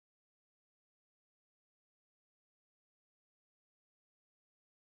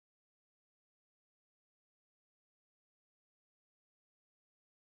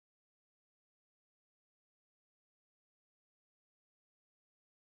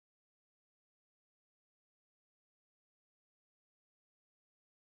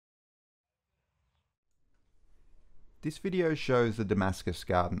This video shows the Damascus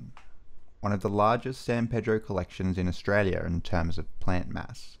Garden, one of the largest San Pedro collections in Australia in terms of plant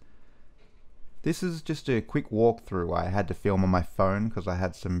mass. This is just a quick walkthrough. I had to film on my phone because I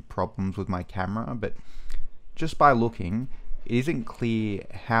had some problems with my camera, but just by looking, it isn't clear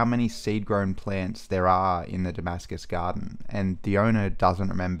how many seed-grown plants there are in the Damascus Garden, and the owner doesn't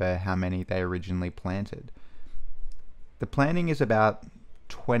remember how many they originally planted. The planting is about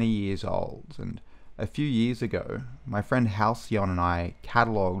 20 years old, and a few years ago, my friend Halcyon and I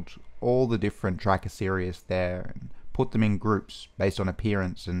catalogued all the different Trichocereus there and put them in groups based on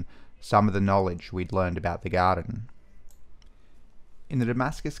appearance and some of the knowledge we'd learned about the garden. In the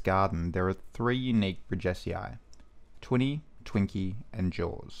Damascus Garden, there are three unique Brigesiae: Twinny, Twinkie, and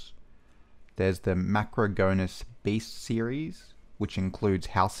Jaws. There's the Macrogonus Beast series, which includes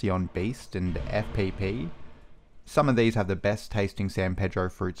Halcyon Beast and FPP. Some of these have the best tasting San Pedro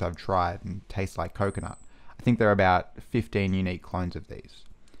fruits I've tried and taste like coconut. I think there are about 15 unique clones of these.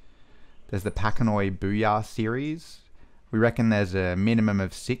 There's the Pachanoi Booyah series. We reckon there's a minimum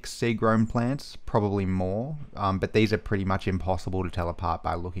of 6 seed-grown plants, probably more, but these are pretty much impossible to tell apart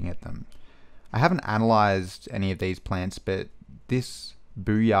by looking at them. I haven't analysed any of these plants, but this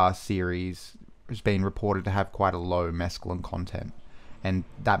Booyah series has been reported to have quite a low mescaline content, and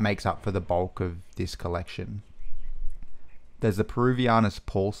that makes up for the bulk of this collection. There's the Peruvianus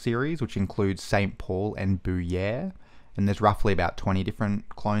Paul series, which includes St. Paul and Bouyer, and there's roughly about 20 different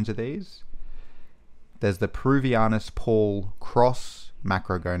clones of these. There's the Peruvianus Paul Cross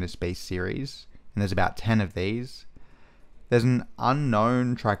Macrogonus Beast series, and there's about 10 of these. There's an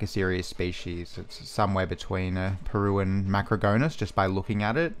unknown Trichocereus species. It's somewhere between a Peruvian Macrogonus just by looking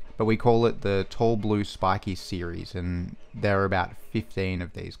at it, but we call it the Tall Blue Spikeys series, and there are about 15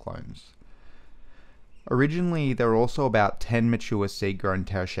 of these clones. Originally, there were also about 10 mature seed-grown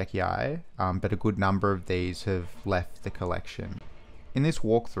Trichocereus, but a good number of these have left the collection. In this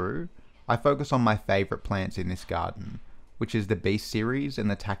walkthrough, I focus on my favourite plants in this garden, which is the Beast series and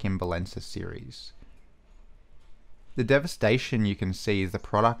the taquimbalensis series. The devastation you can see is the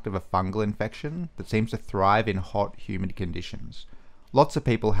product of a fungal infection that seems to thrive in hot, humid conditions. Lots of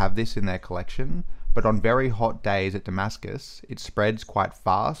people have this in their collection, but on very hot days at Damascus, it spreads quite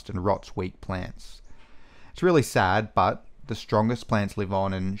fast and rots weak plants. It's really sad, but the strongest plants live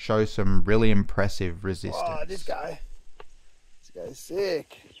on and show some really impressive resistance. Oh, this guy's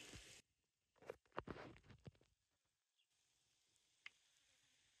sick.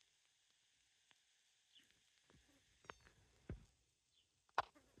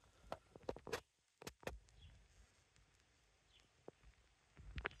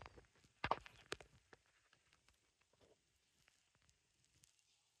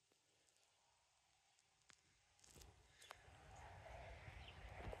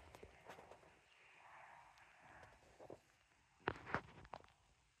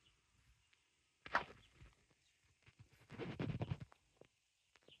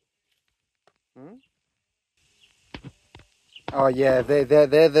 Oh yeah,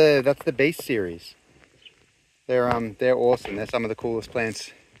 that's the Beast series. They're awesome. They're some of the coolest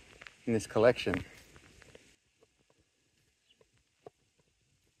plants in this collection.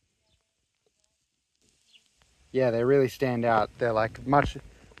 Yeah, they really stand out. They're like much,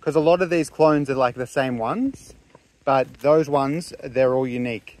 because a lot of these clones are like the same ones, but those ones, they're all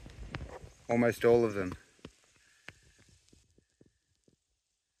unique. Almost all of them.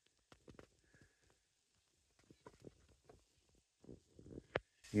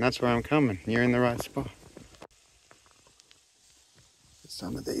 And that's where I'm coming. You're in the right spot.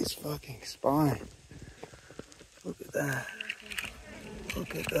 Some of these fucking spine. Look at that.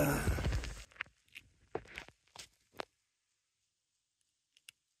 Look at that.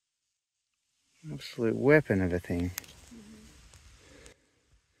 Absolute weapon of a thing.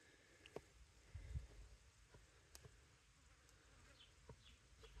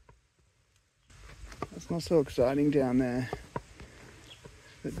 That's not so exciting down there.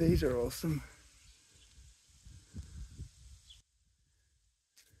 But these are awesome.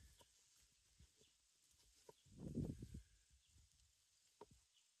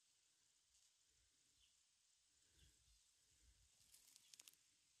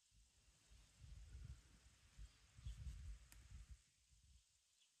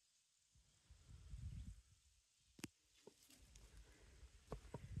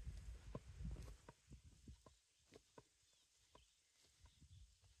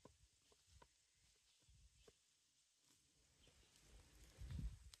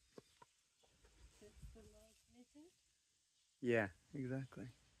 Yeah, exactly.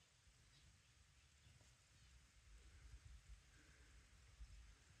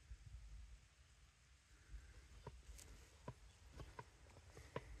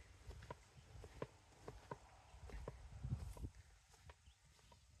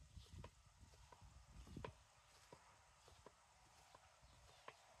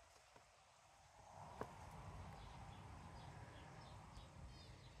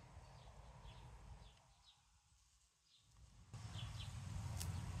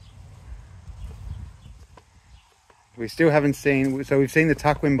 We still haven't seen, so we've seen the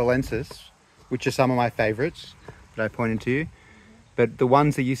taquimbalensis, which are some of my favourites that I pointed to you. But the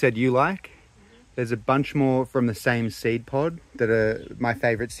ones that you said you like, there's a bunch more from the same seed pod that are my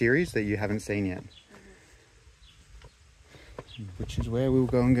favourite series that you haven't seen yet. Which is where we'll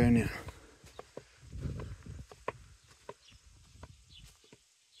go now.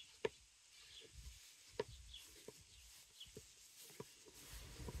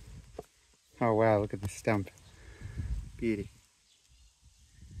 Oh wow, look at this stump. Beauty.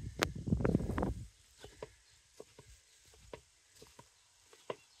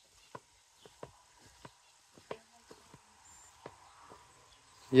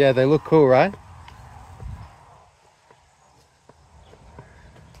 Yeah, they look cool, right?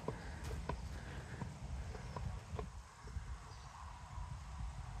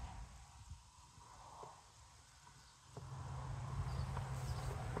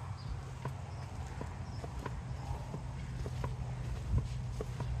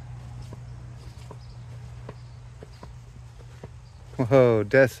 Whoa,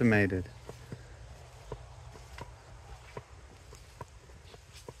 decimated.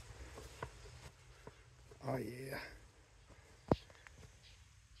 Oh yeah.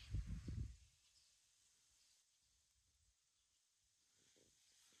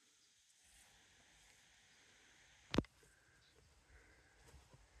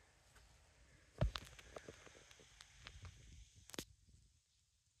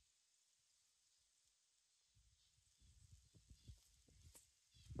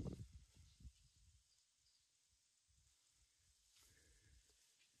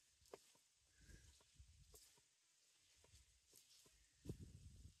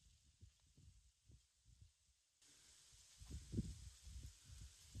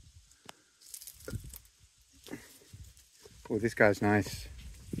 Oh, this guy's nice.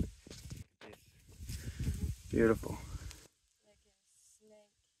 Beautiful. Like a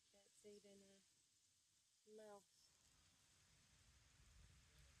snake that's eating a mouse.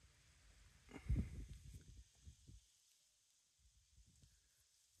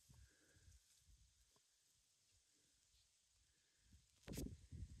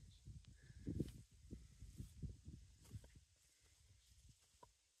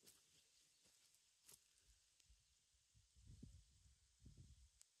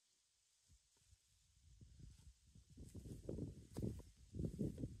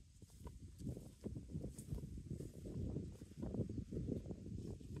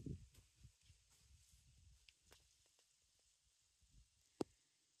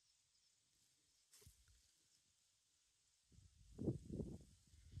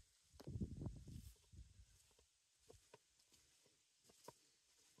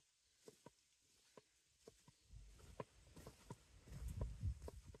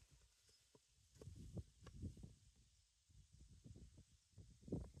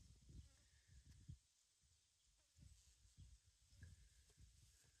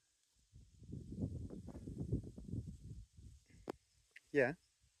 Yeah.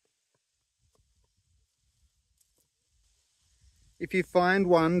 If you find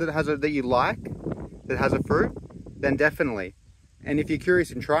one that has that you like, that has a fruit, then definitely. And if you're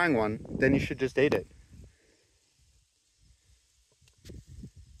curious in trying one, then you should just eat it.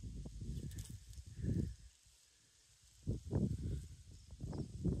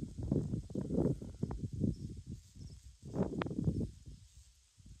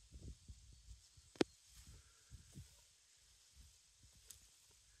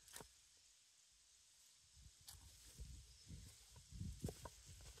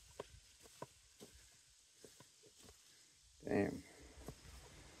 Damn.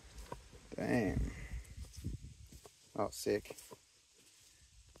 Damn. Oh, sick.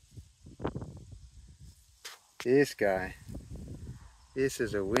 This guy. This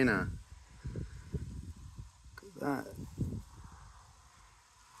is a winner. Look at that.